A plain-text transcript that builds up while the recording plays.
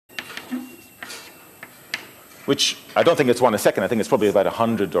which I don't think it's 1 a second. I think it's probably about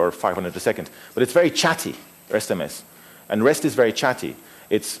 100 or 500 a second. But it's very chatty, REST-MS. And REST is very chatty.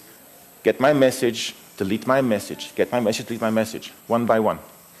 It's get my message, delete my message, get my message, delete my message, one by one.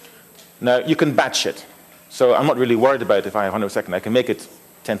 Now, you can batch it. So I'm not really worried about if I have 100 a second. I can make it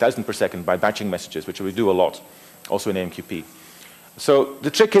 10,000 per second by batching messages, which we do a lot, also in AMQP. So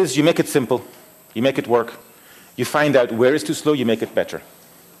the trick is you make it simple, you make it work, you find out where it's too slow, you make it better.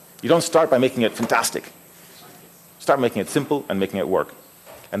 You don't start by making it fantastic. Start making it simple and making it work.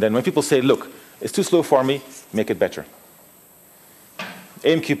 And then when people say, look, it's too slow for me, make it better.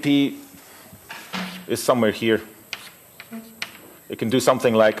 AMQP is somewhere here. It can do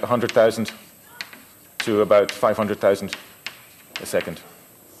something like 100,000 to about 500,000 a second,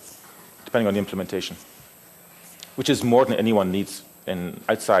 depending on the implementation, which is more than anyone needs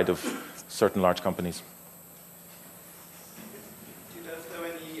outside of certain large companies. Do you know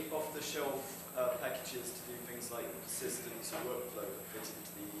any off-the-shelf packages to do things like systems or workflow that fit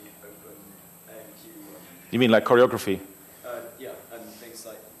into the OpenAMQ? You mean like choreography? Yeah, and things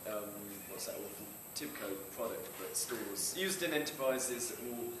like, what's that awful TIBCO product that stores, used in enterprises that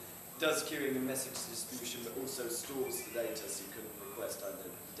does queuing and message distribution, but also stores the data so you can request either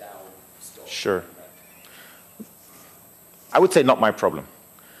down, stop. Sure. I would say not my problem.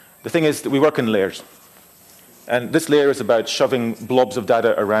 The thing is that we work in layers. And this layer is about shoving blobs of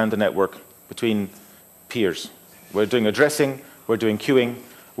data around the network between peers. We're doing addressing, we're doing queuing,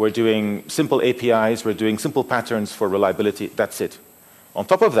 we're doing simple APIs, we're doing simple patterns for reliability. That's it. On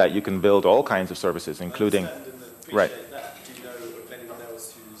top of that, you can build all kinds of services, including... Right. That. Do you know of anyone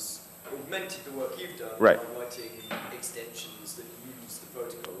else who's augmented the work you've done right. by writing extensions that use the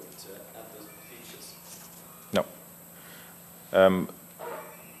protocol to add those features? No.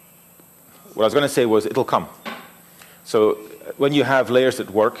 What I was going to say was it'll come. So when you have layers that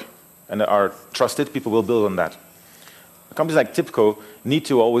work and are trusted, people will build on that. Companies like TIBCO need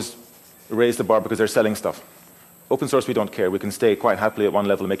to always raise the bar because they're selling stuff. Open source, we don't care. We can stay quite happily at one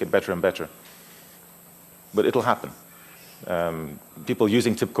level and make it better and better. But it'll happen. People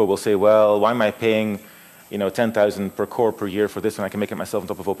using TIBCO will say, well, why am I paying 10,000 per core per year for this when I can make it myself on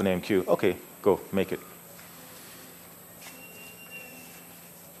top of OpenAMQ? Okay, go, make it.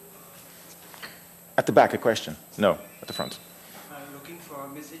 At the back, a question? No, at the front. I'm looking for a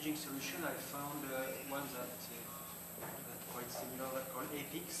messaging solution. I found one that's quite similar, called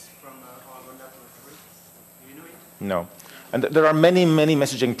Epix from Argon Laboratory. Do you know it? No. And there are many, many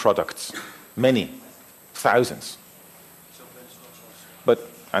messaging products. Many. Thousands.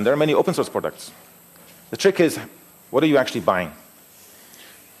 And there are many open source products. The trick is, what are you actually buying?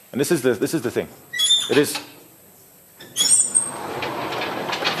 And this is the thing. It is...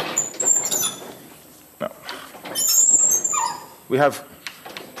 No. We have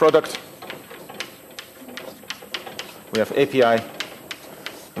product, we have API,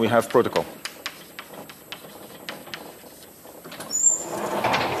 we have protocol.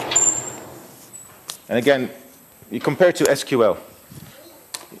 And again, you compare to SQL.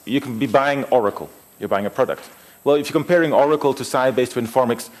 You can be buying Oracle. You're buying a product. Well, if you're comparing Oracle to Sybase to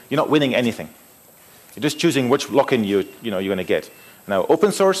Informix, you're not winning anything. You're just choosing which lock-in you're going to get. Now,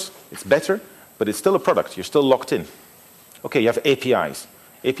 open source, it's better, but it's still a product. You're still locked in. Okay, you have APIs.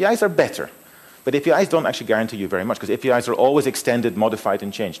 APIs are better, but APIs don't actually guarantee you very much because APIs are always extended, modified,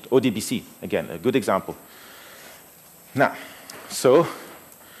 and changed. ODBC, again, a good example. Now, so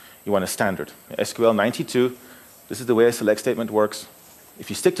you want a standard. SQL 92, this is the way a select statement works. If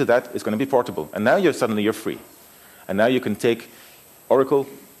you stick to that, it's going to be portable. And now suddenly you're free. And now you can take Oracle,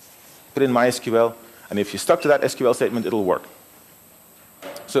 put in MySQL, and if you stuck to that SQL statement, it'll work.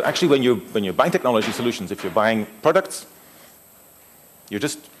 So actually, when you're buying technology solutions, if you're buying products, you're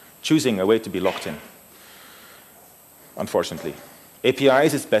just choosing a way to be locked in, unfortunately.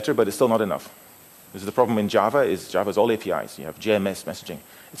 APIs is better, but it's still not enough. This is the problem in Java, is Java's all APIs. You have JMS messaging.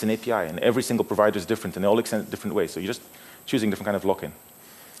 It's an API, and every single provider is different, and they all extend it different ways. So you're just choosing different kind of lock-in.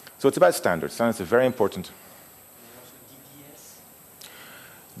 So it's about standards. Standards are very important.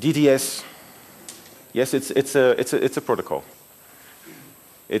 DDS, yes, it's a protocol.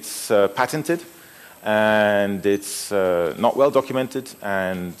 It's patented, and it's not well documented,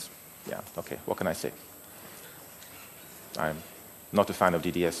 and yeah, okay, what can I say? I'm not a fan of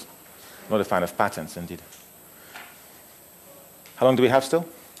DDS, not a fan of patents, indeed. How long do we have still?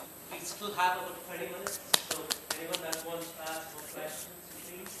 We still have about 30 minutes, so anyone that wants to ask more questions,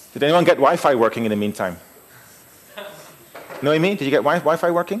 please. Did anyone get Wi-Fi working in the meantime? Noemi, did you get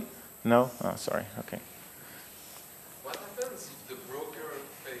Wi-Fi working? No? Oh, sorry, okay. What happens if the broker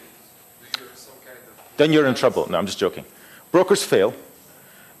fails? Do you have some kind of... Then you're in trouble. No, I'm just joking. Brokers fail.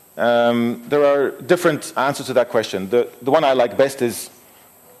 There are different answers to that question. The one I like best is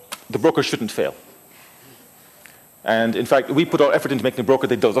the broker shouldn't fail. And in fact, we put our effort into making a broker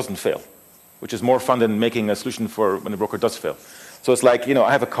that doesn't fail, which is more fun than making a solution for when a broker does fail. So it's like,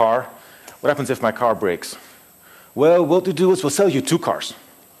 I have a car. What happens if my car breaks? Well, what we'll do is we'll sell you 2 cars.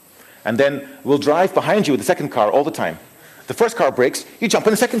 And then we'll drive behind you with the second car all the time. The first car breaks, you jump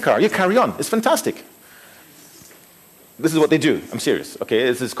in the second car, you carry on. It's fantastic. This is what they do. I'm serious. Okay,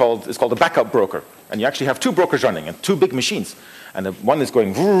 it's called a backup broker. And you actually have 2 brokers running and 2 big machines. And the one is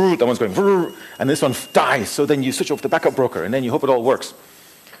going vrrr, the one's going vrrr, and this one dies. So then you switch over to the backup broker, and then you hope it all works.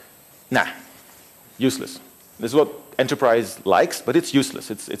 Nah, useless. This is what enterprise likes, but it's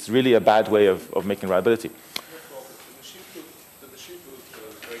useless. It's really a bad way of making reliability. The machine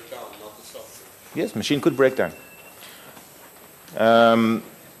could break down, not the software. Yes, machine could break down.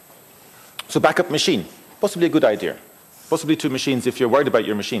 So backup machine, possibly a good idea. Possibly 2 machines if you're worried about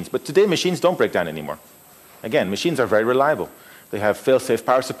your machines. But today, machines don't break down anymore. Again, machines are very reliable. They have fail-safe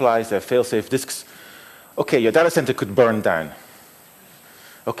power supplies, they have fail-safe disks. Okay, your data center could burn down.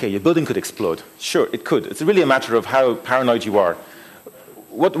 Okay, your building could explode. Sure, it could. It's really a matter of how paranoid you are.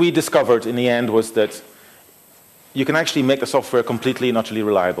 What we discovered in the end was that you can actually make the software completely and utterly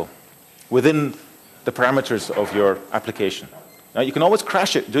reliable within the parameters of your application. Now, you can always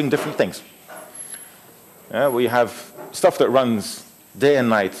crash it doing different things. We have stuff that runs day and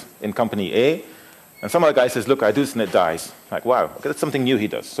night in company A, and some other guy says, look, I do this and it dies. Like, wow, okay, that's something new he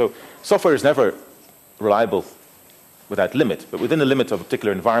does. So software is never reliable without limit, but within the limit of a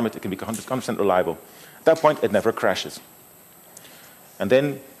particular environment, it can be 100% reliable. At that point, it never crashes. And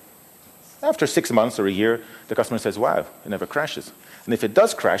then, after 6 months or a year, the customer says, wow, it never crashes. And if it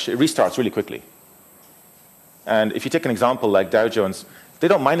does crash, it restarts really quickly. And if you take an example like Dow Jones, they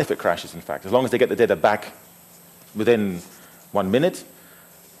don't mind if it crashes, in fact, as long as they get the data back within 1 minute,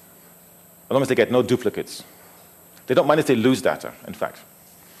 as long as they get no duplicates. They don't mind if they lose data, in fact.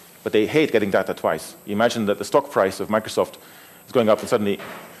 But they hate getting data twice. You imagine that the stock price of Microsoft is going up and suddenly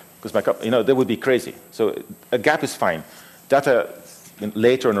goes back up. They would be crazy. So a gap is fine. Data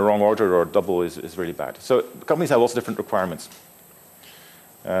later in the wrong order or double is really bad. So companies have lots of different requirements.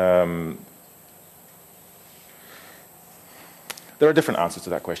 There are different answers to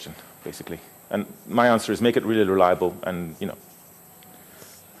that question, basically. And my answer is make it really reliable and,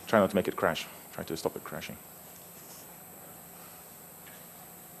 try not to make it crash. Try to stop it crashing.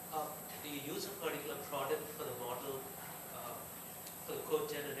 Do you use a particular product for the model, for the code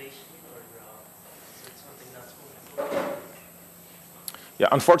generation, or is it something that's more important? Yeah,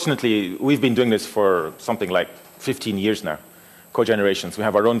 unfortunately, we've been doing this for something like 15 years now, code generations. We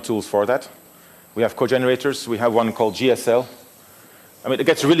have our own tools for that. We have code generators. We have one called GSL. I mean, it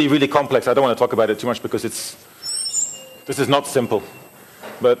gets really, really complex. I don't want to talk about it too much because this is not simple.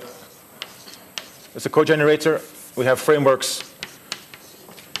 But it's a code generator. We have frameworks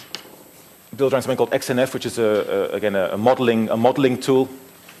built around something called XNF, which is, again, a modeling tool.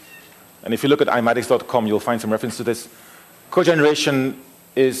 And if you look at imatics.com, you'll find some reference to this. Code generation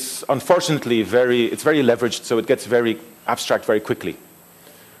is, unfortunately, very leveraged, so it gets very abstract very quickly.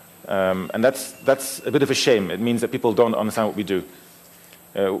 And that's a bit of a shame. It means that people don't understand what we do.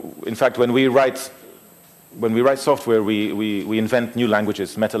 In fact, when we write software, we invent new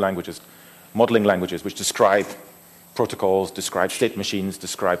languages, meta languages, modeling languages, which describe protocols, describe state machines,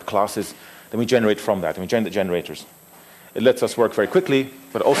 describe classes. Then we generate from that, and we generate the generators. It lets us work very quickly,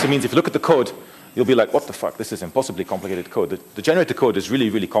 but it also means if you look at the code, you'll be like, what the fuck, this is impossibly complicated code. The generator code is really,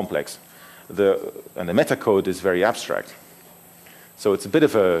 really complex. And the meta code is very abstract. So it's a bit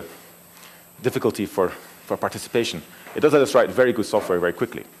of a difficulty for participation. It does let us write very good software very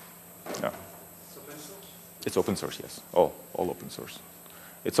quickly. Yeah. It's open source? It's open source, yes. All open source.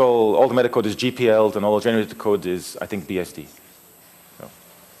 It's all the meta code is GPL'd, and all the generated code is, I think, BSD. So.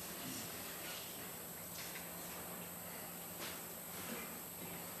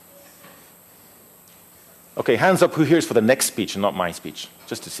 Okay, hands up who here is for the next speech and not my speech,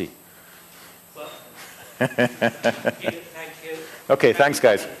 just to see. Well, thank you. Okay, thanks,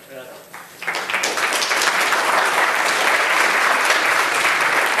 guys.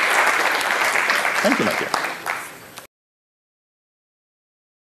 Thank you, Matthew.